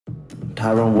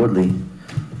Tyron Woodley.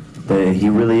 He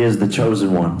really is the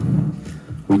chosen one.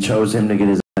 We chose him to get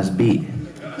his ass beat.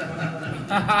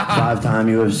 5-time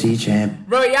UFC champ.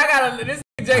 Bro, y'all gotta, this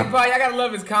Jake Paul, y'all gotta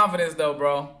love his confidence though,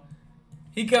 bro.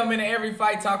 He come into every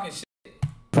fight talking shit.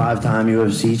 5-time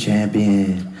UFC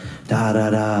champion.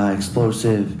 Da-da-da,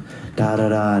 explosive.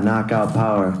 Da-da-da, knockout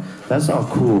power. That's all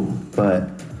cool, but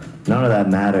none of that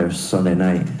matters Sunday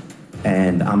night.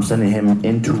 And I'm sending him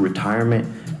into retirement,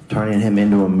 turning him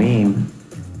into a meme,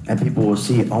 and people will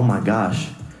see, oh my gosh,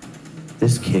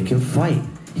 this kid can fight.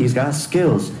 He's got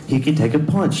skills. He can take a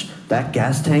punch. That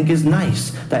gas tank is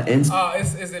nice. That is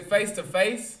it face to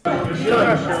face? You're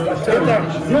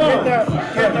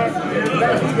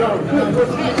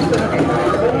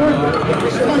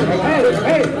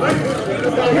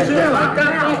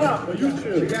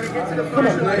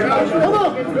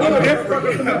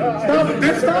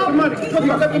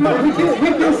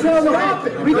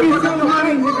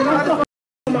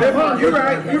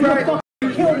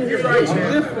right.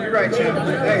 You're right, champ.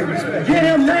 Hey, respect. Get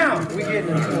him now. We getting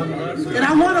him. And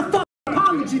I want a fucking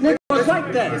apology, nigga. It's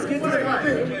like that. Let's get to the fight.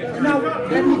 And now,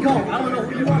 let me go. I don't know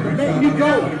who you are, but let me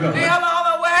go. Hey, hold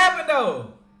on. What happened, though?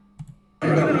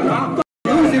 I'm fucking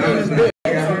losing in this bitch.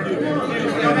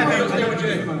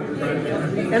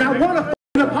 And I want a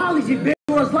fucking apology, bitch.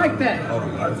 It's like that.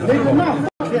 Nigga, no,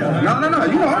 fuck him. No.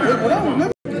 You know, whatever,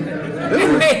 nigga.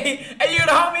 Hey, you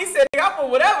the homie said, nigga, I'm for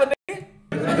whatever, nigga.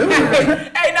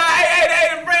 Hey,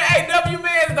 W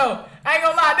mans though. I ain't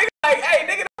gonna lie, nigga. Like, hey,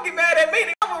 nigga, don't get mad at me.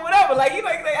 Nigga, I'm whatever. Like, you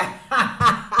like,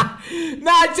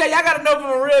 nah, Jay, y'all gotta know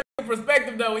from a real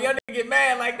perspective though. When y'all nigga get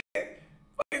mad like that,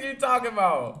 what is you talking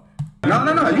about? No. You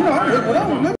know,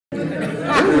 whatever, nigga.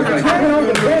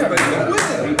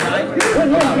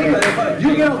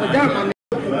 You get over there, my nigga.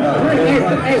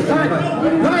 Hey,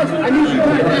 guys, I need you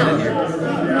right now.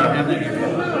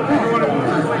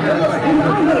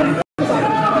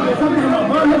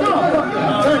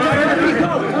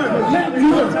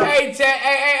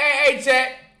 Hey,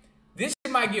 chat. This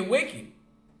shit might get wicked.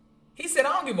 He said,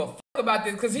 I don't give a fuck about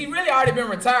this, because he really already been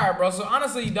retired, bro. So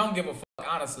honestly, he don't give a fuck,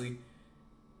 honestly.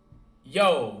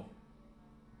 Yo.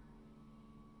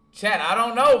 Chat, I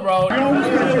don't know, bro.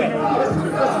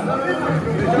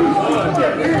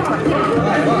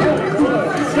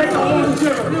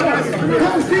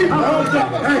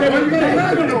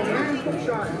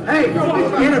 Hey,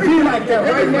 interview like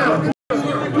that right now.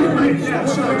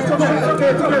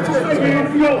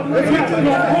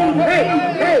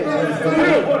 Hey,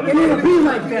 it need to be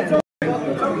like that.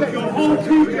 Your whole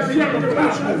team is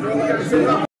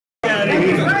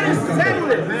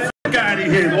out of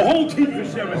here. The whole team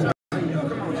is sharing. The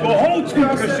whole team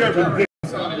is sharing.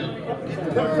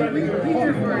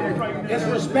 It's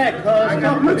respect, cuz.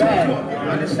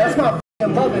 That's my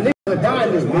fucking mother. Niggas are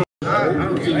dying this bitch. He's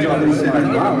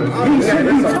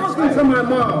talking to my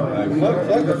mom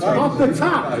off the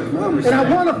top, and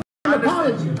I want a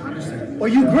apology. Or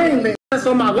you greenlit. That's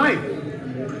on my life.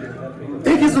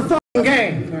 Think it's a fucking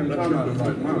game.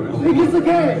 Think it's a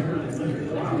game.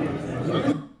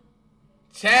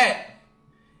 Chat.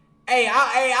 Hey,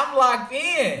 I'm locked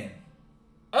in.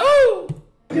 Oh.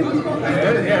 Hey, I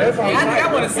think I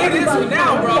want to see this one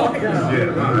now, bro.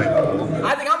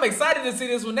 I think I'm excited to see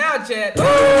this one now, chat.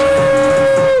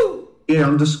 Ooh!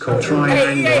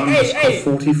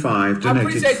 E_triangle_45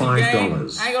 donated $5. I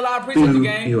ain't gonna lie, I appreciate you,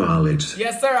 gang. You are lit.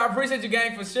 Yes, sir. I appreciate you,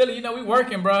 gang, for surely. You know, we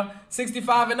working, bro.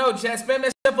 65-0, chat. Spam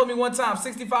that shit for me one time.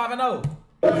 65-0.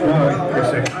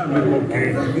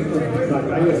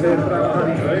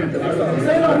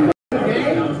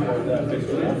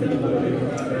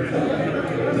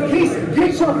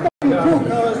 Get your fucking crew,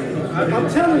 cuz. I'm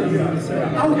telling you, I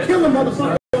would kill a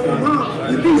motherfucker with my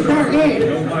mom with these dark hands.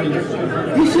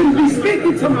 He shouldn't be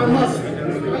speaking to my mother.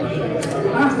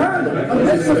 I heard him. I'm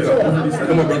listening to him.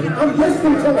 Come on, brother. I'm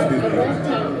listening to him.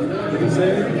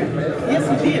 Yes,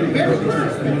 he did. Very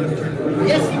good.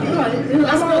 Yes, he did.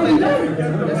 Let's go, baby.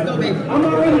 Let's go, baby. I'm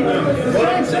already. The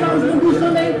same shit I was going to do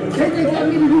Sunday, they didn't want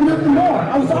me to do nothing more.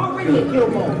 I was already in kill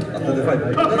mode.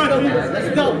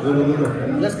 Let's go.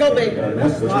 Let's go, baby.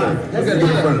 Let's slide. Let's slide.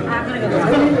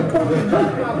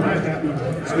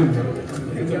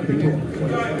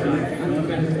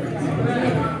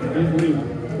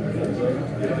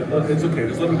 It's okay.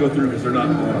 Just let them go through because they're not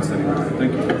on us anymore.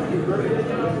 Thank you.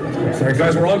 Sorry,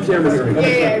 guys. We're on camera here.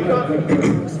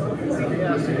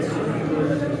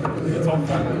 It's all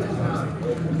fine.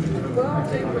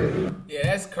 Yeah,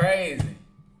 that's crazy.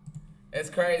 That's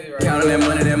crazy, right? Counting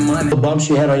that money. The bumps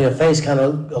you had on your face kind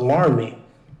of alarmed me.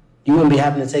 You wouldn't be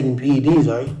having to taking PEDs,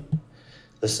 are you?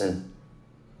 Listen,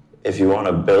 if you want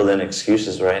to build in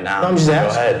excuses right now, I'm just go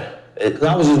asking. ahead. Because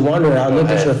I was just wondering, I looked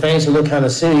at your face, it looked kind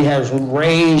of silly, you had some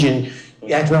rage and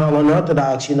you acting all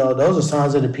unorthodox, you know, those are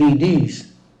signs of the PEDs.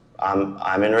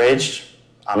 I'm enraged?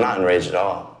 I'm not enraged at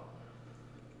all.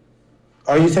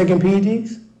 Are you taking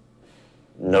PEDs?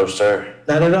 No, sir.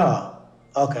 Not at all?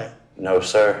 Okay. No,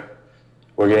 sir.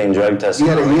 We're getting drug tested.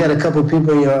 You had a couple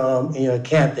people in your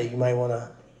camp that you might want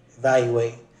to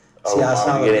evaluate, see how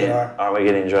solid they are. Are we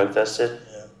getting drug tested?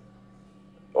 Yeah.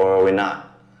 Or are we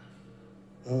not?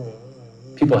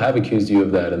 People have accused you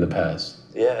of that in the past.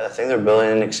 Yeah, I think they're building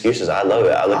in excuses. I love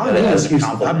it. I look at it as a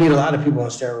compliment. I beat a lot of people on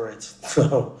steroids,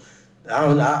 so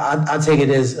I take it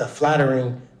as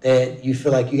flattering that you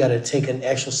feel like you got to take an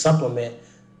extra supplement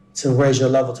to raise your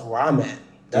level to where I'm at.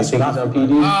 That's what I feel.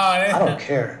 PD? I don't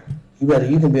care.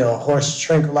 You can be on horse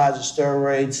tranquilizer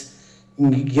steroids. You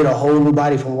can get a whole new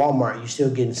body from Walmart. You're still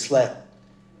getting slept.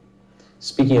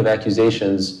 Speaking of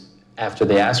accusations, after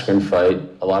the Askren fight,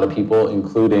 a lot of people,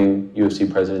 including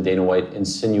UFC President Dana White,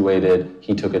 insinuated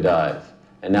he took a dive.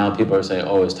 And now people are saying,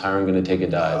 oh, is Tyron going to take a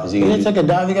dive? Is he didn't take a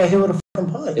dive. He got hit with a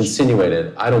fucking punch.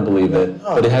 Insinuated. I don't believe it,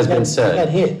 but it has been said.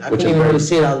 He got hit. I couldn't even really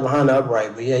see it. I was behind the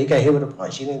upright. But yeah, he got hit with a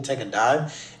punch. He didn't take a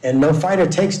dive. And no fighter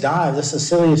takes dives. That's the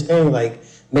silliest thing. Like,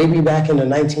 maybe back in the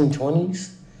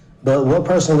 1920s. But what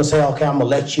person would say, okay, I'm going to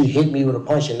let you hit me with a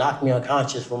punch and knock me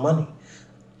unconscious for money?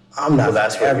 I'm not. Well,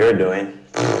 that's what you're doing.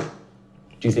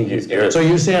 Do you think So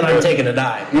you're saying I'm taking a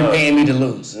dive? You're paying me to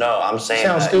lose? No, I'm saying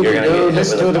sounds that stupid, you're going to get hit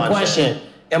Listen with a to punch. The question.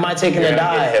 Am I taking a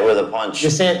dive? Get hit with a punch.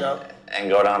 You're saying, and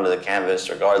go down to the canvas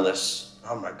regardless.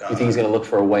 Oh my God. You think he's going to look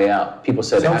for a way out? People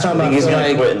said sometimes I think he's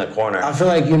going to quit in the corner. I feel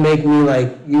like you make me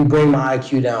you bring my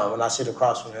IQ down when I sit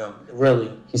across from him.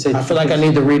 Really. He said I feel like I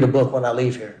need to read a book when I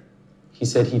leave here. He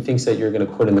said he thinks that you're going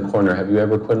to quit in the corner. Have you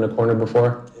ever quit in the corner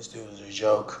before? This dude is a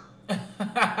joke.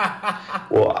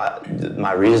 Well,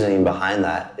 my reasoning behind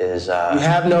that is... you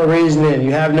have no reasoning.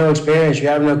 You have no experience. You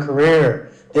have no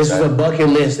career. This is a bucket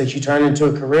list that you turn into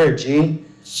a career, G.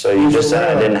 So you just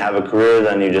said I didn't have a career,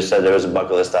 then you just said there was a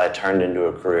bucket list that I turned into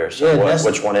a career. So yeah,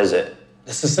 which one is it?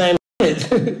 It's the same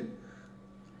shit.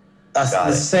 That's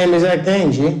the same exact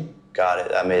thing, G. Got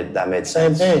it. That made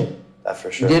sense. Same thing. That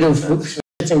for sure. You did it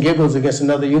shits and giggles against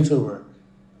another YouTuber.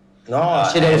 No,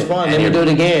 shit, that was fun. Let me do it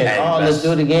again. Let's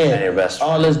do it again. And your best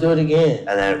friend. Let's do it again.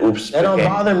 And then, oops. That don't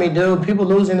bother me, dude. People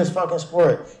losing this fucking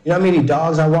sport. You know how many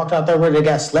dogs I walked out there where they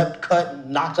got slept, cut,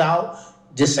 knocked out,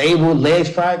 disabled, legs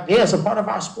cracked? Yeah, it's a part of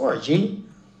our sport, G.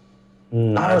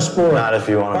 Our sport. Not if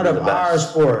you want to be the best. Part of our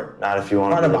sport. Not if you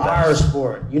want to be the best. Part of our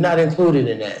sport. You're not included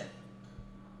in that.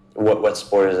 What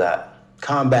sport is that?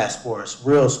 Combat sports,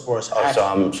 real sports. Oh,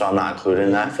 so I'm not included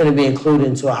in that? You're finna be included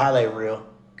into a highlight reel.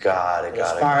 Got it.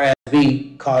 Fire-ass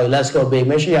beat called Let's Go Big.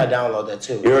 Make sure y'all download that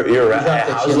too. You're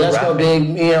rapping. How's the Let's Go Big.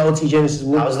 Me and OT Genesis.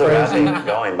 How's the rapping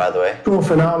going, by the way? Doing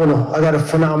phenomenal. I got a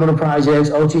phenomenal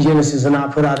project. OT Genesis and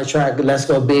I put out a track. Let's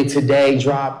Go Big today.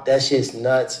 Drop. That shit's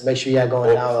nuts. Make sure y'all go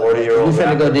and download it. 40-year-old We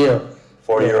finna go deal.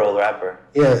 40-year-old rapper.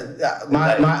 Yeah.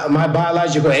 My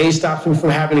biological age stops me from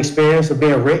having experience of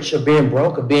being rich, of being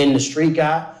broke, of being the street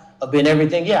guy, of being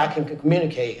everything. Yeah, I can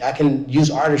communicate. I can use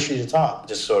artistry to talk.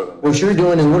 Just sort of. What you're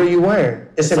doing is, what are you wearing?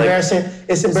 It's embarrassing.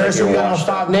 It's embarrassing. Like you got on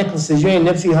 5 necklaces. You ain't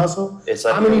Nipsey Hussle. It's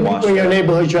like how many people in your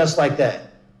neighborhood dress like that?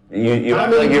 You how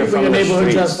act many like you're people from in your the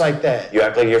neighborhood streets. dress like that? You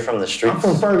act like you're from the streets. I'm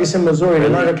from Ferguson, Missouri, the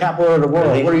murder capital of the world.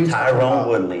 Really? What are you talking about? Tyron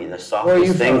Woodley, the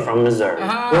softest thing from Missouri. Where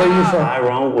are you from?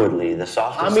 Tyron Woodley, the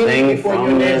softest how thing many people in from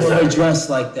your neighborhood Missouri. dress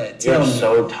like that? Tell You're me.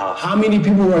 so tough. How many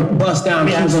people were bust down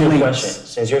Cuban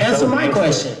links? Answer my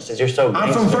question. Since you're so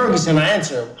I'm from Ferguson. I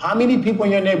answer. How many people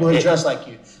in your neighborhood dress like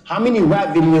you? How many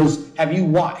rap videos have you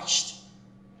watched?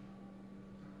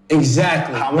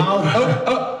 Exactly.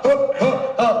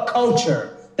 Culture.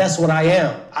 That's what I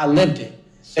am. I lived it.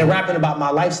 And rapping about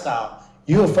my lifestyle.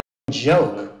 You a fucking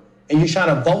joke. And you're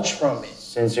trying to vulture from it.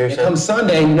 Since you're come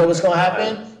Sunday, you know what's going to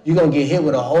happen? You're going to get hit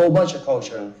with a whole bunch of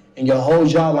culture. And your whole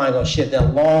jawline going to shit.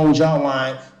 That long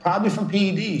jawline, probably from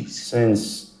PEDs.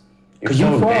 Since you're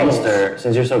so gangster.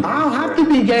 Since you're so gangster. I don't have to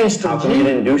be gangster. How come you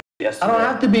didn't do yesterday? I don't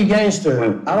have to be gangster.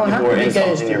 I don't have to be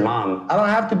gangster. Your mom. I don't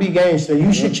have to be gangster.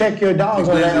 You should check your dogs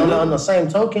on that on the same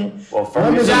token. Well,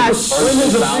 Women's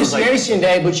Appreciation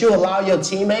Day, but you allow your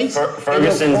teammates.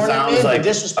 Ferguson sounds like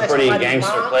a pretty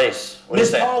gangster place.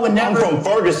 Miss Paul would never. I'm from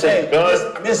Ferguson.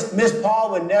 Miss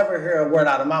Paul would never hear a word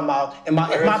out of my mouth. If my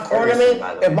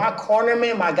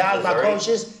cornermen, my guys, my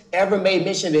coaches ever made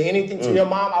mention to anything to your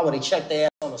mom, I would have checked their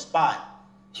ass on the spot.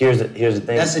 Here's the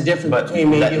thing. That's the difference between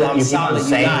me and you. I'm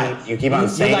solid. You keep on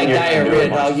saying you like diarrhea,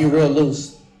 dog. You real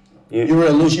loose. You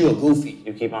real loose. You a goofy.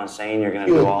 You keep on saying you're gonna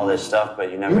do all this stuff, but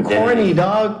you never did. You corny,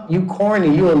 dog. You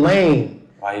corny. You a lame.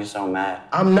 Why are you so mad?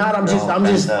 I'm not. I'm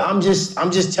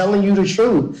just telling you the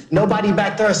truth. Nobody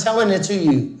back there is selling it to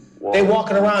you. Well, they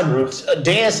walking around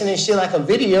dancing and shit like a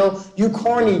video. You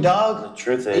corny, dog. The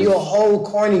truth is, you a whole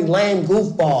corny, lame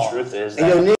goofball. The truth is, and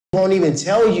your niggas won't even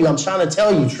tell you. I'm trying to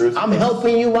tell you. I'm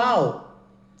helping you out.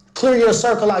 Clear your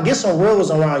circle out. Get some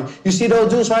rules around you. You see those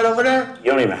dudes right over there?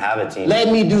 You don't even have a team.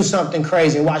 Let me do something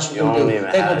crazy and watch what you do.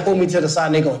 They gonna pull me to the side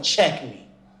and they gonna check me.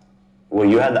 Well,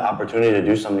 you had the opportunity to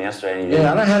do something yesterday. And you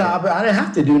I didn't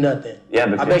have to do nothing. Yeah,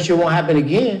 but I bet you it won't happen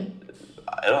again.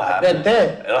 It'll happen. I bet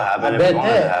that. It'll happen I if bet you want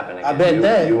it to that. happen again. I bet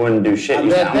that. You wouldn't do shit.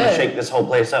 You said, I'm gonna shake this whole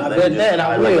place up. I bet that.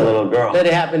 I will. Like a little girl. Let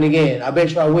it happen again. I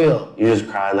bet you I will. You just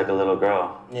cried like a little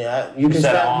girl. Yeah, you can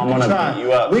try. I'm gonna beat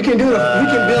you up. We can do we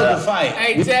can build the fight.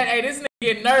 Hey, Chad, hey, this nigga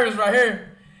getting nervous right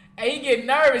here. Hey, he getting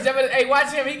nervous. Hey,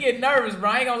 watch him. He getting nervous, bro.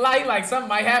 I ain't gonna lie. He like something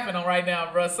might happen on right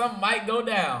now, bro. Something might go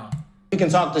down. You can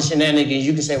talk to shenanigans.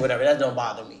 You can say whatever. That don't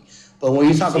bother me. But when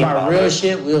you talk about real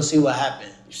shit, we'll see what happens.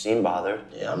 You seem bothered.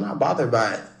 Yeah, I'm not bothered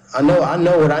by it. I know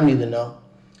what I need to know.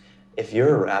 If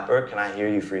you're a rapper, can I hear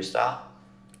you freestyle?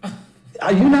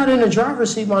 Are you not in the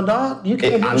driver's seat, my dog? You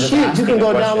can't do shit. You can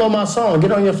go download my song.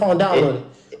 Get on your phone, download it.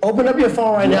 Open up your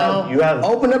phone right now.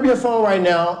 Open up your phone right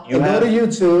now and go to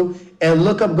YouTube and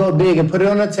look up Go Big and put it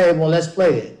on the table and let's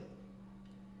play it.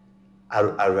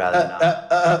 I'd rather not.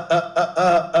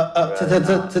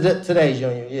 Today,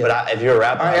 Junior. Yeah. But if you're a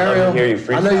rapper, I'd love to hear you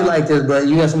freestyle. I know you like this, but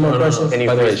you got some more questions. Can you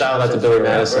freestyle? Shout out to Billy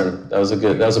Madison. That was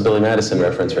a Billy Madison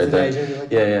reference right there.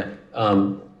 Yeah.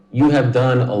 You have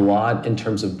done a lot in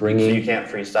terms of bringing. So you can't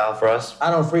freestyle for us?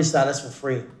 I don't freestyle. That's for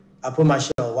free. I put my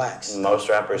shit on wax. Most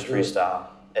rappers freestyle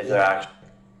if they're actually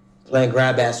playing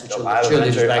grab ass with I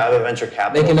have a venture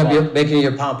capital making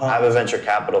your pom-pom. I have a venture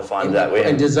capital fund that we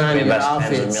invest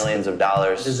tens of millions of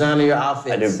dollars. Designing your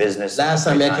outfits. I do business. Last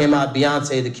time that came out,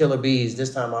 Beyonce, the Killer Bees.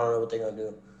 This time, I don't know what they're going to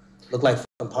do. Look like fucking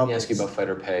pumpkins. Let me ask you about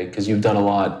fighter pay, because you've done a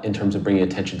lot in terms of bringing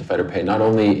attention to fighter pay, not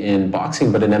only in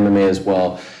boxing, but in MMA as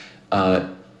well.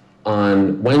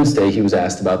 On Wednesday, he was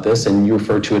asked about this, and you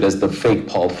referred to it as the fake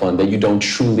Paul fund, that you don't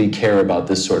truly care about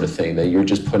this sort of thing, that you're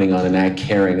just putting on an act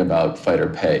caring about fighter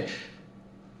pay.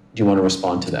 Do you want to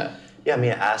respond to that? Yeah, I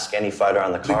mean, ask any fighter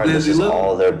on the card. This is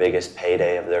all their biggest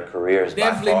payday of their careers.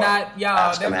 Definitely by far. not y'all.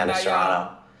 Ask Amanda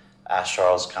Serrano. Ask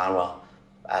Charles Conwell.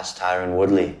 Ask Tyron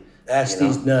Woodley. Ask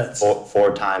these nuts.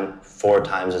 Four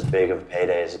times as big of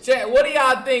paydays. Chat, what do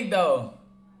y'all think though?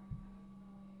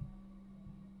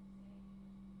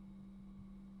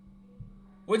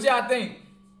 What y'all think?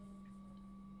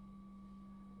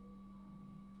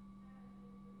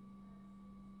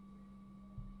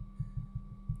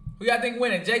 Who y'all think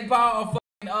winning? Jake Paul or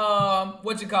fucking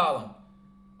what you call him?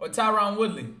 Or Tyron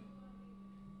Woodley?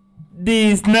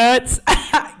 These nuts.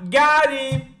 Got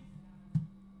him.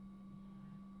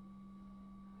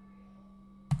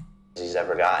 He's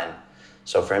ever gotten.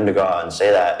 So for him to go out and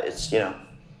say that, it's,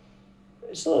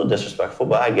 it's a little disrespectful,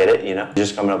 but I get it,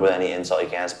 Just coming up with any insult you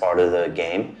can is part of the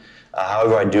game.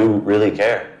 However, I do really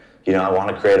care. I want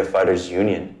to create a fighters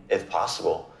union if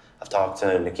possible. I've talked to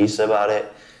Nikisa about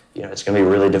it. It's going to be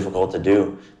really difficult to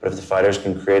do. But if the fighters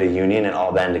can create a union and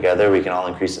all band together, we can all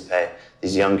increase the pay.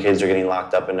 These young kids are getting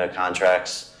locked up into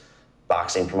contracts,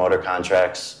 boxing promoter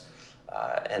contracts,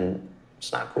 and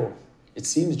it's not cool. It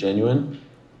seems genuine.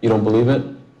 You don't believe it?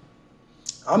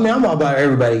 I mean, I'm all about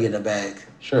everybody getting a bag.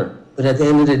 Sure. But at the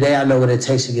end of the day, I know what it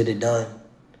takes to get it done.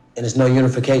 And there's no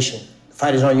unification. The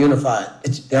fighters aren't unified.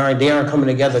 They aren't coming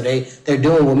together. They're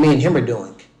doing what me and him are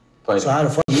doing. Fighting. So how the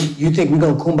fuck, you think we're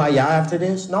going to kumbaya after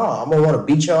this? No, I'm going to want to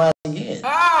beat your ass again.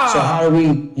 So how do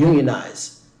we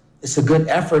unionize? It's a good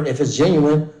effort if it's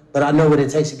genuine, but I know what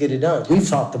it takes to get it done. We've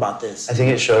talked about this. I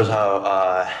think it shows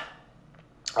how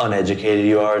uneducated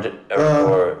you are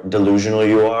or delusional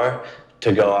you are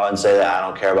to go out and say that I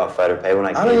don't care about fighter pay when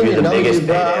I give you the biggest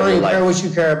payday of your life. I don't even care what you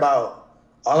care about.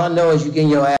 All I know is you getting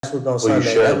your ass whipped on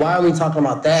Sunday. Why are we talking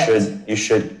about that? You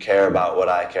should care about what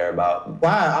I care about.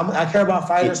 Why? I care about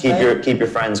fighters. Keep your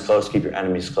friends close. Keep your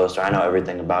enemies closer. I know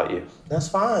everything about you. That's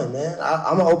fine, man.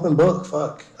 I'm an open book.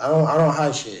 Fuck. I don't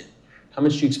hide shit. How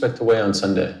much do you expect to weigh on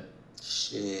Sunday?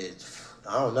 Shit.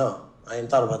 I don't know. I ain't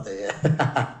thought about that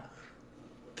yet.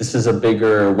 This is a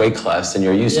bigger weight class than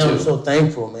you're used to. I'm so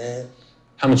thankful, man.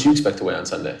 How much do you expect to weigh on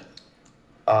Sunday?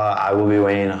 I will be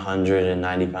weighing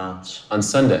 190 pounds. On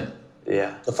Sunday?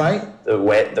 Yeah. The fight? The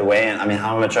weigh-in. I mean,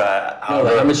 how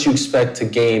much you expect to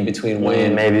gain between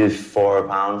weigh-in? Maybe 4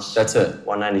 pounds. That's it?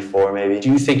 194 maybe. Do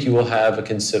you think you will have a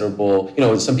considerable,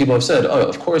 some people have said, oh,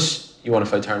 of course you want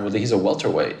to fight Tyron Woodley. He's a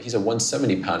welterweight. He's a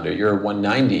 170 pounder. You're a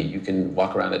 190. You can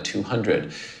walk around at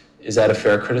 200. Is that a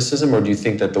fair criticism, or do you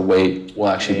think that the weight will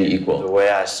actually be equal? The way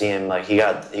I see him, like he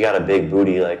got a big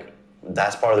booty. Like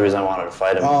that's part of the reason I wanted to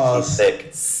fight him. He's thick.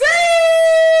 See,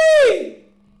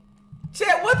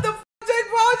 Chet, what the f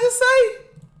Jake Paul just say?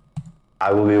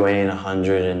 I will be weighing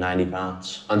 190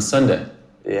 pounds On Sunday?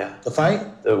 Yeah. The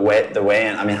fight? The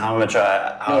weigh-in. I mean, how much?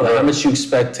 How much you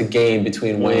expect to gain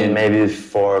between weigh-in? Maybe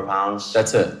 4 pounds.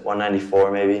 That's it.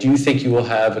 194, maybe. Do you think you will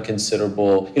have a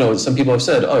considerable? You know, some people have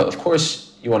said, "Oh, of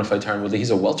course you want to fight Tyron Woodley. He's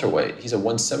a welterweight. He's a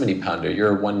 170 pounder.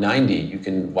 You're a 190. You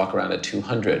can walk around at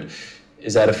 200."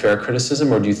 Is that a fair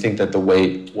criticism, or do you think that the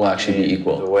weight will actually be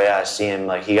equal? The way I see him,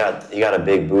 like he got a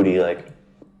big booty. Like.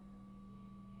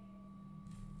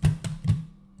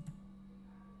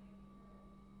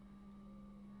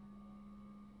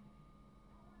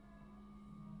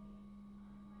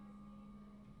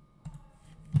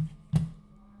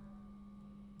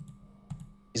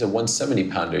 He's a 170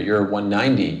 pounder. You're a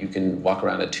 190. You can walk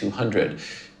around at 200.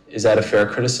 Is that a fair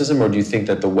criticism, or do you think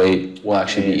that the weight will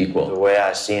actually be equal? The way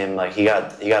I see him, like he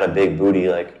got a big booty.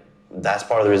 Like that's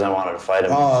part of the reason I wanted to fight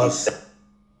him.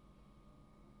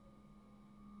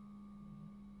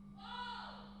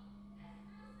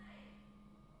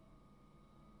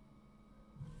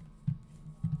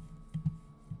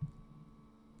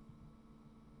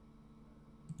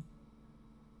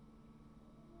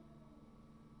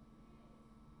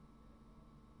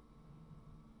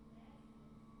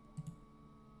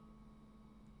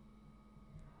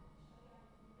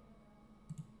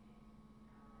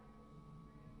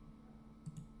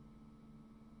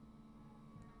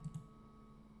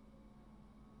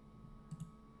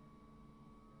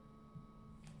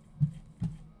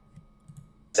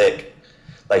 Thick.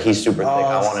 Like he's super thick.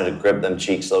 I wanted to grip them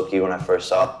cheeks low key when I first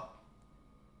saw.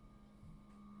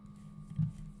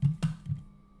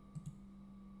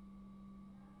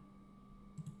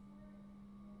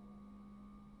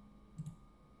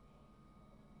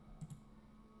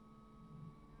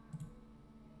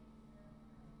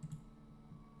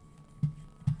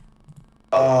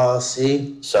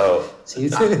 See? So he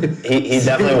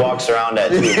definitely walks around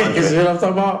at 200. You see what I'm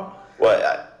talking about?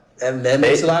 What? That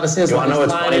makes a lot of sense. You want to know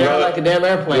what's funny, bro? Like a damn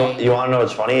airplane. You want to know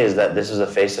what's funny is that this is a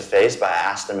face-to-face, but I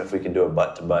asked them if we could do a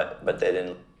butt-to-butt, but they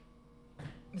didn't.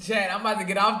 Chad, I'm about to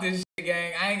get off this shit,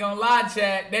 gang. I ain't gonna lie,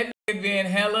 Chad. That nigga being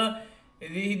hella,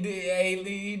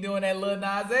 he doing that little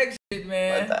Nas X shit,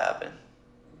 man. Let that happen.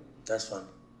 That's funny.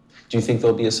 Do you think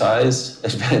there'll be a size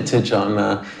advantage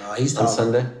on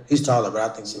Sunday? He's taller, but I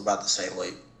think we're about the same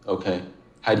weight. Okay.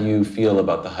 How do you feel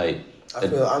about the height? I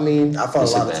fought a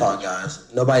lot of tall guys.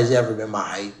 Nobody's ever been my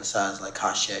height besides like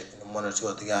Koscheck and 1 or 2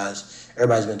 other guys.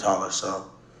 Everybody's been taller,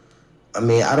 so I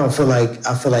feel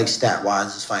like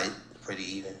stat-wise this fight pretty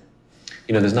even.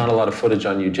 You know, there's not a lot of footage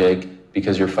on you, Jake,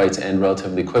 because your fights end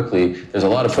relatively quickly. There's a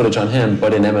lot of footage on him,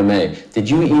 but in MMA. Did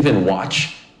you even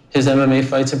watch his MMA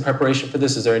fights in preparation for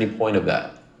this? Is there any point of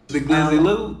that?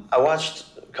 I watched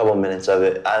a couple minutes of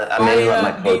it. I mainly let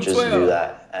my coaches do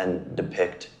that and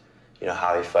depict, you know,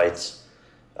 how he fights.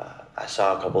 I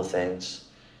saw a couple things,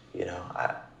 you know,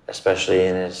 especially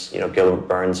in his, you know, Gilbert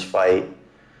Burns fight,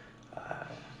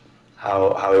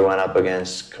 how he went up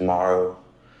against Kamaru.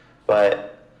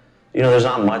 But, you know, there's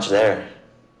not much there.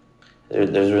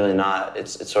 There's really not.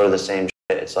 It's sort of the same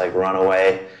shit. It's like run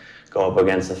away, go up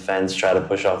against the fence, try to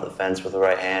push off the fence with the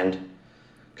right hand,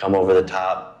 come over the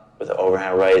top with the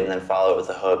overhand right, and then follow it with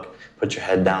a hook, put your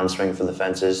head down, swing for the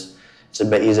fences.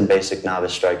 He's a basic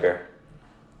novice striker.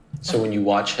 So when you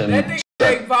watch him... That nigga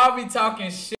Jake Paul be talking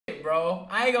shit, bro.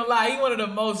 I ain't gonna lie. He one of the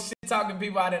most shit-talking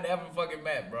people I done ever fucking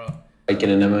met, bro. Like in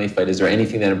an MMA fight, is there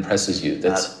anything that impresses you?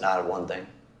 That's not one thing.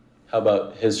 How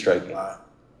about his striking?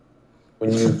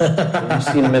 When you've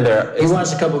seen him in there... He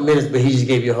watched a couple minutes, but he just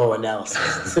gave you a whole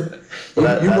analysis. you worked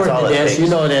the dance. You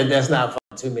know that's not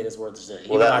 2 minutes worth of shit.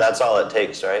 Well, that's all it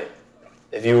takes, right?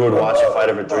 If you would watch a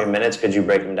fighter for 3 minutes, could you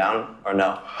break him down or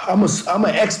no? I'm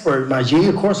an expert, my G.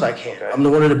 Of course I can. Okay. I'm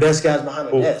one of the best guys behind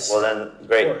the desk. Well then,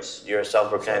 great. You're a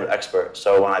self-proclaimed expert.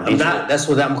 So when I beat you, that's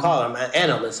what I'm called. I'm an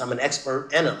analyst. I'm an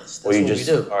expert analyst. That's what we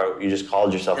do. Or you just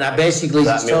called yourself. And I basically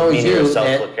just told you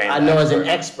that I know as an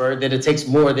expert that it takes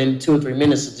more than 2 or 3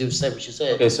 minutes to say what you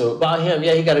said. Okay, so about him,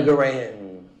 yeah, he got a good right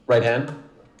hand. Right hand?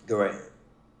 Good right hand.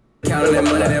 Counting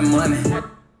that money.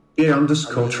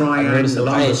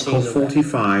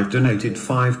 E_triangle_45 donated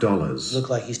 $5. Look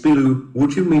like he's Blou,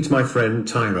 would you meet my friend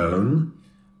Tyrone?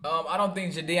 I don't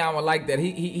think Jadion would like that.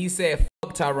 He said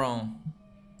fuck Tyrone.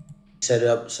 Set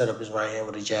up his right hand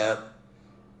with a jab.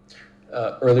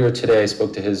 Earlier today, I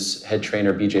spoke to his head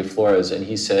trainer, BJ Flores, and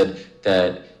he said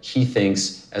that he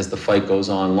thinks as the fight goes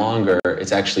on longer,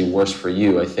 it's actually worse for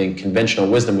you. I think conventional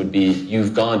wisdom would be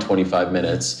you've gone 25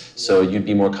 minutes, so you'd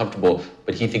be more comfortable,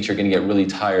 but he thinks you're going to get really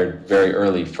tired very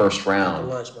early, first round.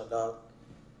 Pack a lunch, my dog.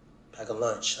 Pack a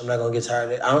lunch. I'm not going to get tired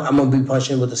of it. I'm going to be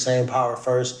punching with the same power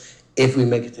first if we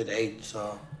make it to the 8th.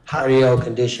 So, cardio,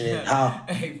 conditioning, how?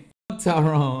 Hey,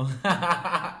 Tyron.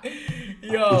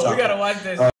 Yo, we got to watch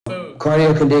this too.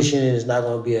 Cardio conditioning is not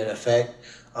going to be an effect.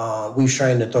 We've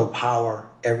trained to throw power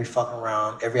every fucking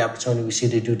round. Every opportunity we see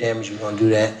to do damage, we're gonna do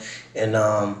that. And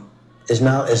it's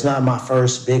not my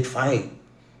first big fight.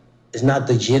 It's not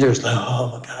the jitters like,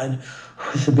 oh my God,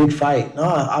 it's a big fight. No,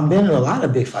 I've been in a lot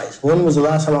of big fights. When was the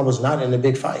last time I was not in a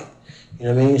big fight? You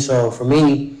know what I mean? So for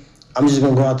me, I'm just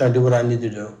gonna go out there and do what I need to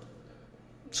do.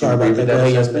 Sorry about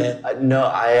that, young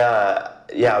man.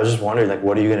 Yeah, I was just wondering, like,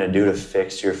 what are you gonna do to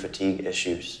fix your fatigue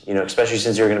issues? You know, especially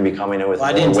since you're gonna be coming in with more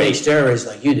weight. I didn't take steroids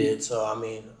like you did, so I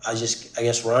mean, I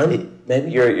guess run, maybe.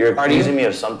 You're accusing me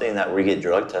of something that we get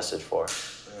drug tested for.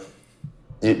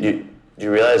 Yeah. Do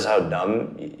you realize how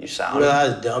dumb you sound? You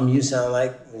realize how dumb you sound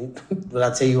like? What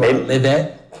I tell you where I live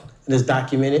at, and it's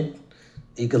documented.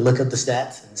 You can look up the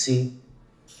stats and see.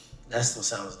 That still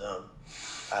sounds dumb.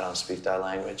 I don't speak that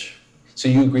language. So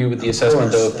you agree with the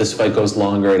assessment, though, if this fight goes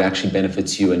longer, it actually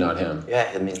benefits you and not him? Yeah,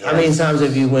 I mean, how many times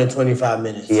have you went 25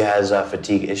 minutes? He has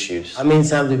fatigue issues. How many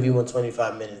times have you went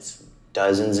 25 minutes?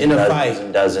 Dozens and dozens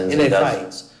and dozens and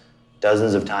dozens.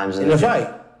 Dozens of times in a fight.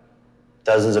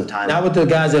 Dozens of times. Not with the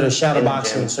guys that are shadow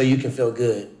boxing so you can feel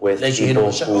good. With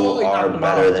people who are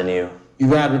better than you. You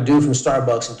grabbed a dude from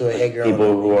Starbucks and threw a head girl.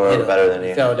 People who are better than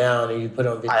you. Fell down and you put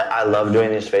on video. I love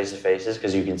doing these face-to-faces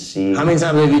because you can see. How many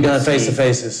times have you done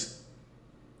face-to-faces?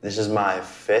 This is my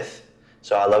 5th,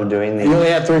 so I love doing these. You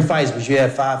only had 3 fights, but you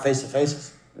had 5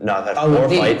 face-to-faces? No, I've had 4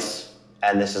 fights,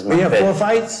 and this is my 5th. You have 4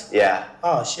 fights? Yeah.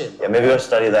 Oh, shit. Yeah, maybe go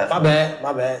study that. My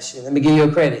bad. Shit, let me give you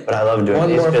a credit. But I love doing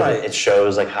these because it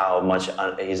shows like how much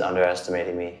he's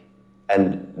underestimating me.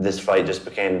 And this fight just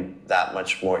became that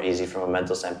much more easy from a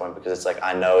mental standpoint because it's like,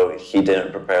 I know he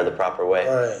didn't prepare the proper way.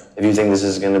 Right. If you think this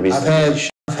is going to be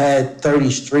I've had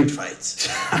 30 street fights.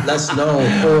 Less known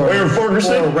for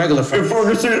regular fights. In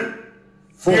Ferguson.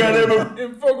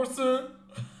 In Ferguson.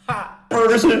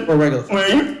 Ferguson. For regular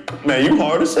fights. Man, you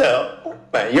hard as hell.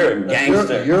 Man, you're a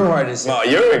gangster. You're hard as hell. No,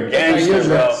 you're a gangster,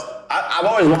 bro. I've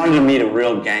always wanted to meet a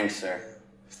real gangster.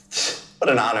 What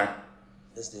an honor.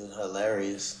 This dude's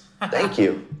hilarious. Thank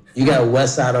you. You got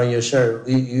West Side on your shirt.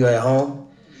 You at home?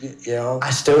 You know?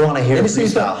 I still want to hear a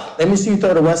freestyle. Let me see you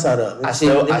throw the West Side up. I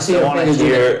still want to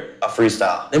hear a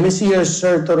freestyle. Let me see your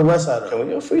shirt throw the West Side up. Can we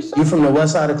do a freestyle? You from the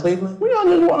West Side of Cleveland? We don't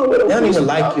just want to do a freestyle. They don't even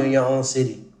like you in your own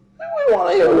city. We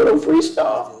want to hear a little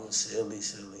freestyle. Dude,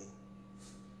 silly.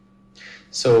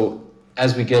 So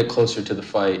as we get closer to the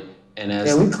fight, and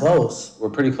as we close. We're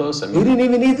pretty close. I mean, we didn't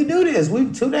even need to do this.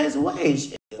 We 2 days away.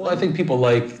 Shit. Well, I think people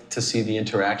like to see the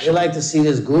interaction. They like to see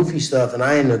this goofy stuff, and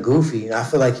I ain't a goofy. I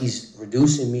feel like he's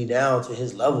reducing me down to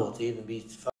his level to even be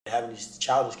having these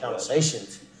childish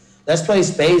conversations. Let's play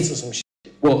spades or some shit.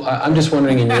 Well, I'm just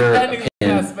wondering, in your opinion,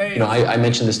 you know, I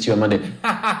mentioned this to you on Monday.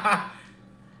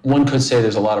 One could say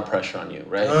there's a lot of pressure on you,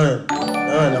 right?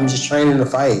 None. I'm just training to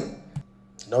fight.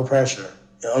 No pressure.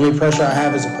 The only pressure I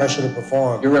have is the pressure to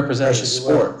perform. You're representing the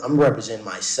sport. I'm representing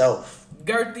myself.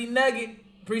 Girthy Nugget.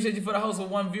 Appreciate you for the host with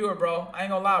 1 viewer, bro. I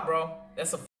ain't gonna lie, bro.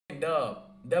 That's a f***ing dub.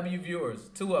 W viewers,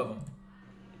 2 of them.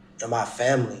 And my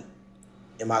family.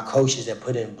 And my coaches that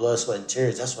put in blood, sweat, and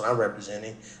tears. That's what I'm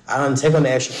representing. I don't take on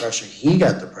the extra pressure. He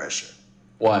got the pressure.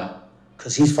 Why?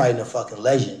 Because he's fighting a fucking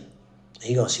legend.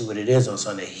 He gonna see what it is on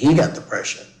Sunday. He got the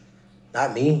pressure.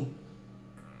 Not me.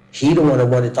 He the one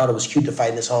that thought it was cute to fight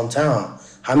in his hometown.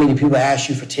 How many people asked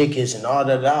you for tickets and all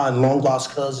that, and long lost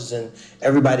cousins, and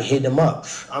everybody hit them up?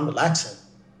 I'm relaxing.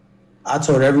 I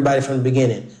told everybody from the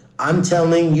beginning, I'm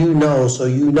telling you no, so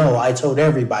you know. I told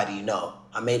everybody no.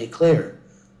 I made it clear.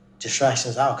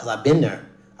 Distractions out, because I've been there.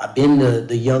 I've been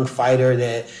the young fighter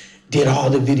that did all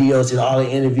the videos, did all the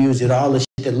interviews, did all the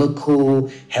shit that looked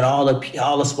cool, had all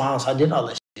the sponsors. I did all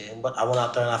that shit, but I went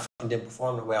out there and I fucking didn't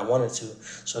perform the way I wanted to.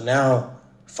 So now,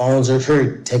 phones are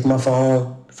here. Take my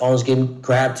phone. The phone's getting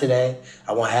grabbed today.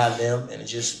 I won't have them, and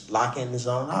it's just lock in the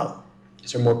zone out.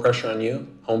 Is there more pressure on you?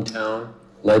 Hometown,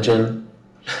 legend,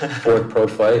 4th pro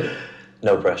fight?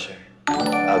 No pressure.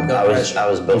 I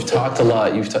was built. You've talked a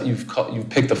lot. You've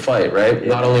picked a fight, right? Yeah.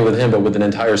 Not only with him, but with an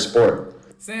entire sport.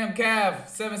 Sam Cav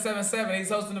 777. He's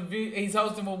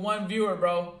hosting with 1 viewer,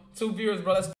 bro. 2 viewers,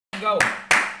 bro. Let's go.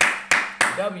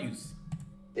 W's.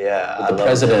 Yeah, the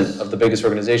president of the biggest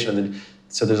organization.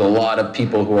 So there's a lot of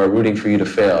people who are rooting for you to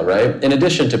fail, right? In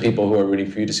addition to people who are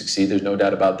rooting for you to succeed, there's no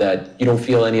doubt about that. You don't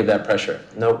feel any of that pressure?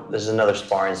 Nope, this is another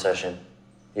sparring session.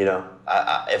 You know,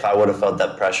 if I would have felt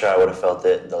that pressure, I would have felt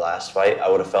it the last fight. I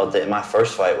would have felt it in my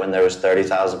first fight when there was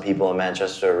 30,000 people in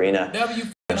Manchester Arena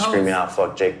screaming out,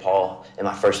 fuck Jake Paul. In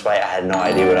my first fight, I had no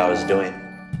idea what I was doing.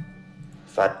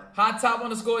 Hot Top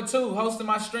 _2, hosting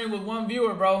my stream with 1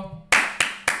 viewer, bro.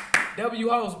 W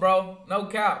host, bro. No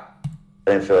cap.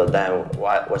 I didn't feel it then.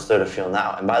 What's there to feel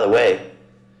now? And by the way,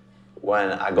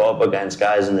 when I go up against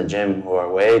guys in the gym who are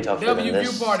way tougher than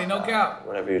this, View party, no cap.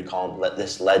 whatever you'd call them,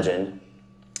 this legend,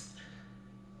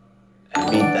 and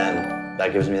beat them,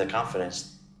 that gives me the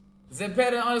confidence.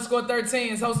 Zepetta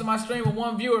 _13 is hosting my stream with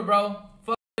 1 viewer, bro.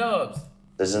 Fuck dubs.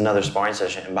 This is another sparring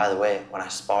session. And by the way, when I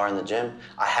spar in the gym,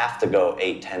 I have to go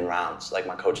 8-10 rounds, like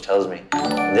my coach tells me.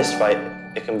 In this fight,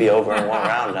 it can be over in 1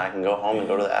 round, and I can go home and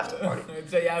go to the after party.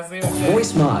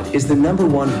 Voice Mod is the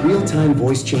 #1 real-time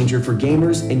voice changer for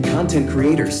gamers and content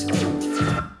creators.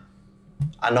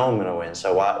 I know I'm gonna win,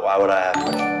 so why would I have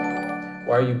pressure?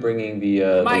 Why are you bringing the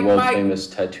world famous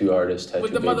tattoo artist, Tattoo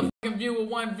with the Baby, motherfucking view with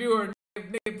 1 viewer?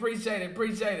 Nigga, appreciate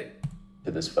it.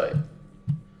 to this fight?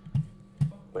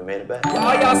 We made a bet.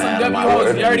 All y'all some W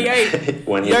hosts, 38.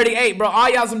 38, bro. All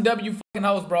y'all some W fucking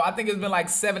hosts, bro. I think it's been like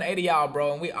 7, 8 of y'all,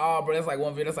 bro. And we all, bro, that's like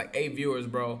 1 view. That's like 8 viewers,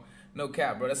 bro. No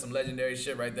cap, bro. That's some legendary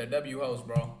shit right there. W hosts,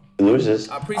 bro. Loses.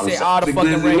 I appreciate all the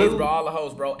fucking ratings, bro. All the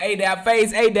hosts, bro. ADAP,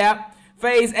 FaZe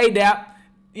ADAP.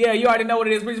 Yeah, you already know what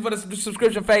it is. Reason for the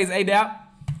subscription, FaZe ADAP.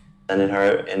 Sending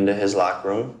her into his locker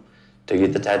room to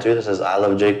get the tattoo that says, I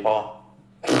love Jake Paul.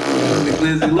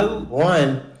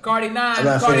 One, Cardi 9. I'm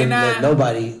not Cardi finna 9. let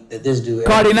nobody that this dude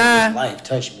Cardi ever 9. in his life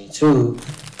touch me. 2,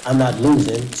 I'm not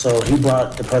losing, so he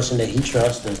brought the person that he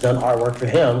trusts that's done artwork for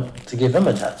him to give him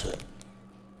a tattoo.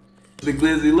 Big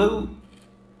Glizzy Lou.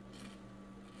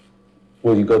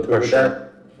 Will you go through with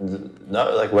that?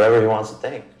 No, like whatever he wants to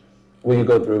think. Will you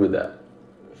go through with that?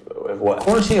 With what? Of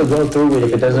course he'll go through with it.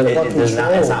 If it doesn't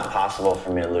it's not possible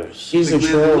for me to lose. He's a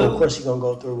troll. Of course he's gonna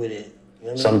go through with it. You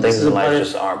know what Some I mean? things in life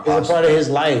just aren't possible. It's a part of his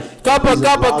life. Couple. This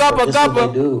is what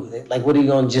they do. Like, what are you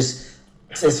gonna just?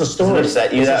 It's a story. Does it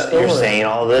upset you that you're saying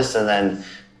all this and then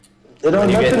it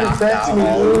don't nothing affects me,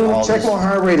 dude. Check my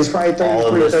heart rate. It's probably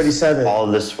 33 or 37. All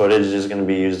of this footage is going to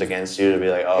be used against you to be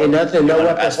like, oh, ain't nothing. No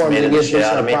weapon formed against you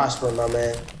shall me. prosper, my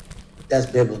man. That's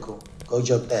biblical. Go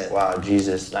joke that. Wow,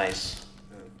 Jesus, nice.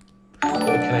 Can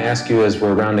I ask you, as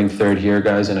we're rounding third here,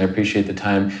 guys, and I appreciate the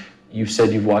time, you've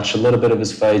said you've watched a little bit of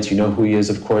his fights, you know who he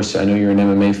is, of course, I know you're an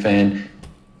MMA fan.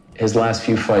 His last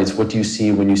few fights, what do you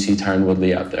see when you see Tyron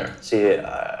Woodley out there? See,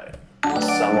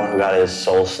 someone who got his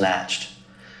soul snatched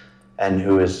and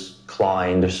who is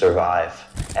clawing to survive.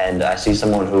 And I see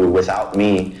someone who, without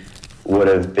me, would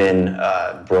have been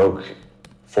a broke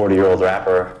 40-year-old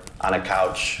rapper on a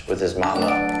couch with his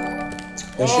mama.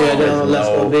 Let's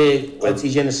go big. OT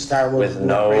Genesis Tyron Woodley. With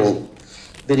no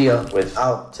video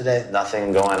out today.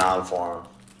 Nothing going on for him.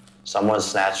 Someone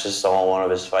snatched his soul in one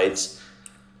of his fights.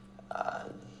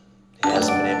 He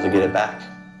hasn't been able to get it back.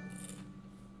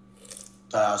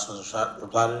 I was supposed to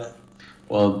reply to that?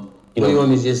 Well, you know, you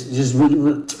want me to just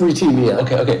retweet me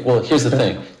out? Okay. Well, here's the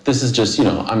thing. This is just,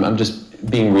 I'm just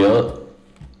being real.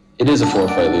 It is a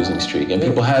 4-fight losing streak, and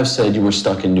people have said you were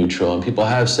stuck in neutral, and people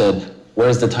have said,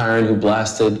 where's the Tyron who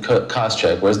blasted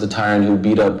Koscheck? Where's the Tyron who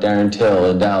beat up Darren Till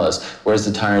in Dallas? Where's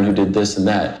the Tyron who did this and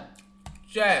that?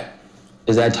 Jack.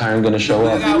 Is that Tyron going to show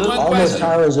up? All those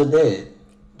Tyrons are dead.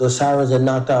 Those Tyrons that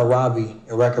knocked out Robbie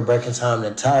in record-breaking time,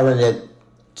 the Tyron that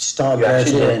stomped Darren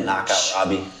Till. You actually didn't knock out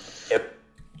Robbie.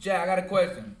 Jack, I got a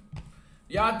question.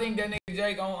 Y'all think that nigga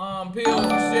Jake on pills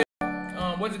and shit?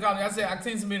 What you call me? I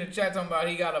seen somebody in the chat talking about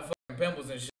he got a fucking pimples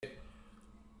and shit.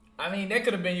 I mean, that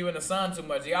could have been you in the sun too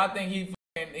much. Y'all think he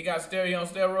got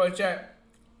steroid chat?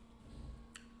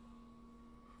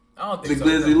 I don't think so.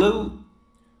 Glizzy Lou.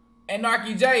 And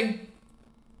Narky J.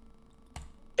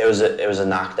 It was a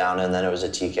knockdown and then it was a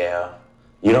TKO.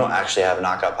 You don't actually have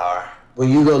knockout power. When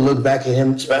you go look back at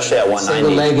him, especially at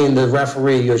 190, single legging the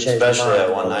referee, you'll change especially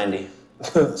your mind, at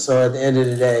 190. So at the end of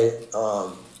the day,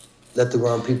 let the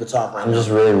grown people talk. I'm just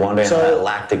really wondering how that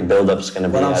lactic buildup is going to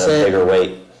be at a bigger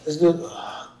weight.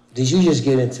 Did you just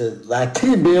get into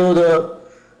lactic buildup?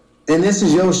 And this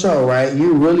is your show, right?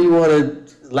 You really want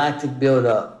to lactic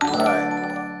buildup? All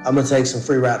right, I'm gonna take some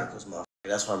free radicals, motherfucker.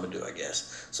 That's what I'm gonna do, I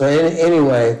guess. So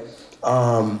anyway,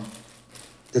 the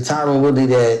Tyron Woodley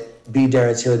that beat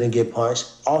Darren Till didn't get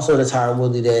punched. Also, the Tyron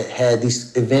Woodley that had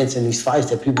these events and these fights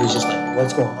that people was just like,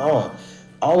 what's going on?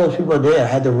 All those people there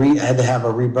had to have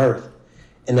a rebirth,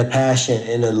 and the passion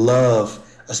and the love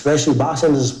Especially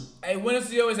boxing is. Hey, winner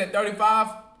CO is at 35.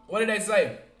 What did they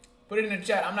say? Put it in the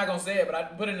chat. I'm not gonna say it, but I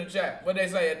put it in the chat. What did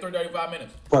they say at 35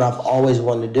 minutes? What I've always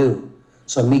wanted to do.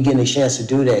 So me getting a chance to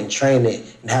do that and train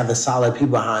it and having solid people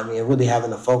behind me and really having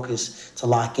the focus to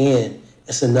lock in,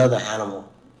 it's another animal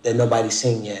that nobody's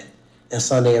seen yet. And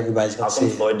Sunday everybody's gonna see it. How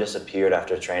come Floyd disappeared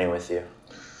after training with you?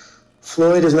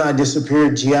 Floyd has not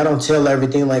disappeared, G. I don't tell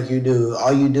everything like you do.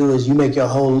 All you do is you make your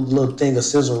whole little thing a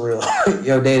sizzle reel,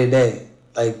 your day to day.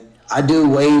 Like, I do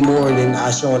way more than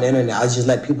I show on the internet. I just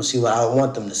let people see what I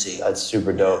want them to see. That's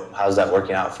super dope. How's that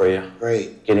working out for you?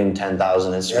 Great. Getting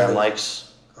 10,000 Instagram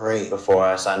likes? Great. Before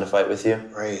I signed to fight with you?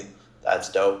 Great.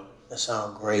 That's dope. That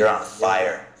sounds great. You're on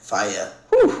fire. Fire.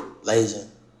 Whew. Blazing.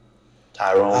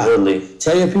 Tyron Woodley.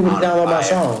 Tell your people to download my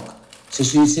song.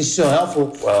 Since you're so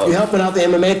helpful. Well, you helping out the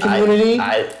MMA community.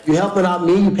 You helping out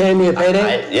me. You paying me a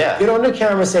payday. Yeah. Get on the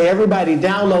camera and say, everybody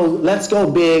download Let's Go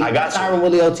Big. I got Tyron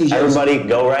Woodley OT. Everybody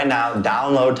go right now.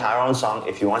 Download Tyron's song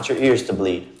if you want your ears to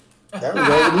bleed. There we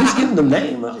go. At least give him the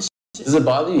name. Does it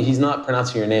bother you? He's not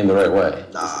pronouncing your name the right way.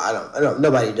 Nah, I don't.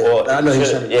 Nobody does. Well, but I know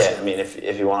he's yeah, I mean,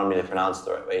 if you wanted me to pronounce it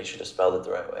the right way, you should have spelled it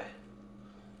the right way.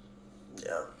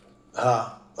 Yeah.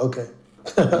 Okay.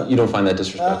 You don't find that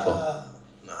disrespectful? No.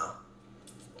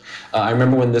 I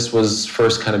remember when this was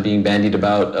first kind of being bandied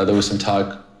about, there was some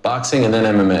talk boxing and then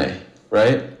MMA,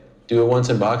 right? Do it once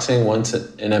in boxing, once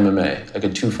in MMA, like a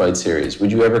 2-fight series.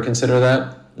 Would you ever consider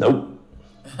that? Nope.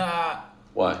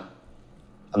 Why?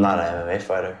 I'm not an MMA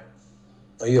fighter.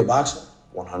 Are you a boxer?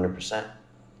 100%.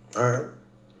 All right.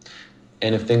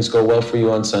 And if things go well for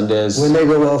you on Sundays? When they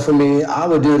go well for me, I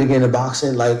would do it again in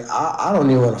boxing. Like, I don't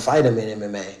even want to fight him in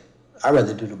MMA. I'd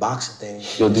rather do the boxing thing.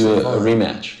 You'll do a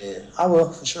rematch? Yeah, I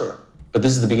will, for sure. But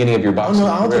this is the beginning of your boxing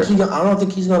career. I don't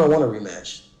think he's gonna want a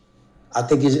rematch. I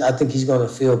think he's gonna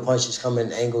feel punches coming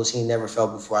in angles he never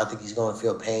felt before. I think he's gonna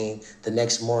feel pain the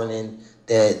next morning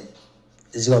that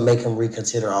is gonna make him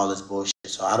reconsider all this bullshit.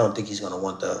 So I don't think he's gonna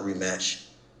want the rematch.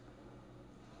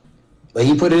 But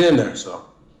he put it in there, so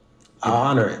I'll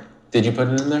honor it. Did you put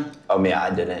it in there? Oh, yeah, I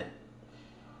didn't.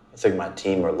 I think my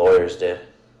team or lawyers did.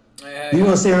 You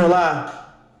gonna sit here and lie?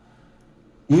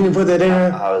 You didn't put that in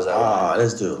there? How is that? Oh,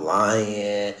 this dude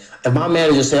lying. If my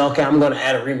manager say, okay, I'm gonna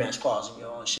add a rematch clause in your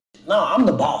own shit. No, I'm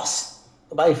the boss.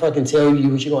 Nobody fucking tell you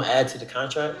what you're gonna add to the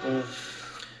contract.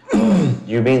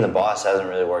 You being the boss hasn't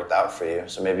really worked out for you,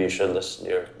 so maybe you should listen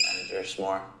to your managers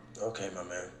more. Okay, my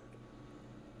man.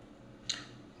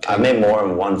 I've made more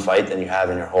in one fight than you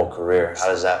have in your whole career. How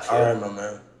does that feel? All right, my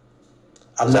man.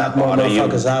 I've knocked more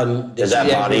motherfuckers out. Does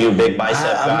that bother you, big bicep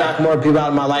guy? I've knocked more people out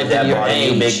of my life than your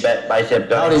age. Does that bother you, big bicep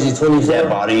guy? How old is he, 24? Does that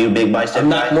bother you, big bicep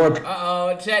guy?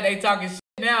 Uh-oh, Chad, they talking shit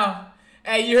now.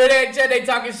 Hey, you heard that, Chad? They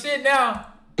talking shit now.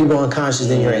 People unconscious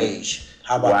than your age.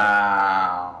 How about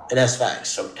Wow. And that's facts.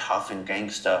 So tough and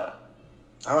gangsta.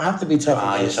 I don't have to be tough and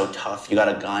Wow, gangsta. you're so tough. You got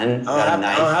a gun? You got a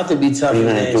knife? I don't have to be tough What are you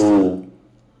and gonna gangsta. do?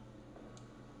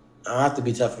 I don't have to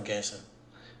be tough and gangsta.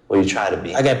 Well, you try to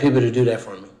be. I got people to do that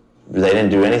for me. They didn't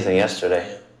do anything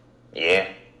yesterday. Yeah.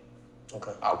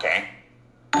 Okay. Okay.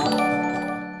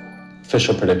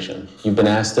 Official prediction. You've been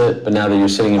asked it, but now that you're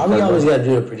sitting in front of We always got to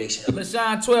do a prediction.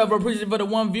 LaShawn 12, bro. Appreciate for the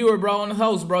one viewer, bro, on the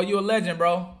host, bro. You a legend,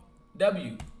 bro.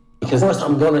 W. Of course,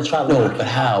 I'm going to try to. No, but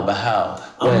how?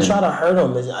 I'm going to try to hurt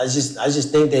him. I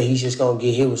just think that he's just going to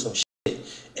get hit with some shit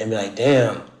and be like,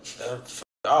 damn,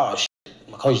 oh, shit.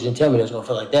 My coach didn't tell me it was going to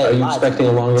feel like that. Are you expecting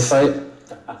a longer fight?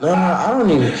 No, I don't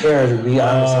even care, to be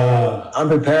honest. I'm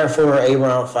prepared for an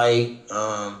 8-round fight.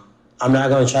 I'm not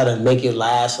going to try to make it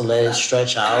last and let it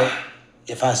stretch out.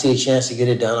 If I see a chance to get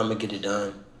it done, I'm going to get it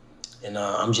done. And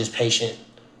I'm just patient,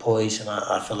 poised, and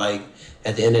I feel like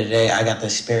at the end of the day, I got the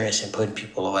experience in putting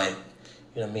people away.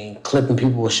 You know what I mean? Clipping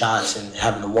people with shots and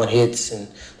having the one hits, and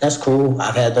that's cool.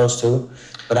 I've had those too.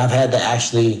 But I've had to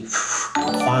actually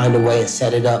find a way and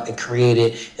set it up and create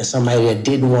it. And somebody that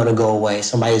didn't want to go away,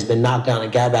 somebody that's been knocked down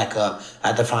and got back up, I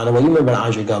had to find a way. You remember the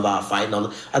Andre Guevara fight?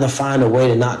 I had to find a way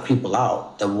to knock people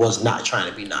out that was not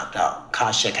trying to be knocked out.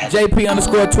 Koscheck had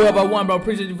JP_1201, bro.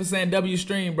 Appreciate you for saying W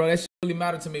stream, bro. That shit really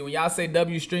matter to me. When y'all say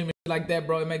W stream and shit like that,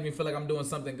 bro, it make me feel like I'm doing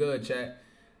something good, chat.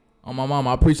 On my mama,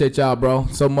 I appreciate y'all, bro,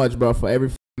 so much, bro, for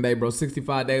every day, bro.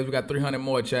 65 days, we got 300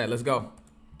 more, chat. Let's go.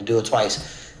 Do it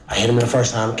twice. I hit him the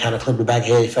first time, kind of clipped the back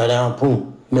head, he fell down,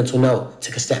 boom, mental note,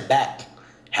 took a step back.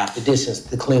 Half the distance,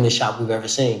 the cleanest shot we've ever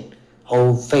seen.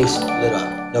 Whole face lit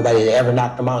up. Nobody had ever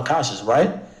knocked him out unconscious,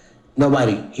 right?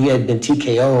 Nobody. He had been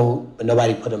TKO'd, but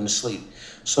nobody put him to sleep.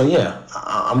 So yeah,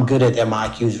 I'm good at that. My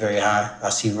IQ is very high. I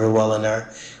see real well in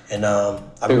there. And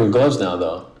bigger gloves now,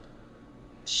 though.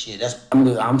 Shit,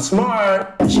 I'm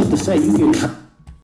smart. Shit to say, you get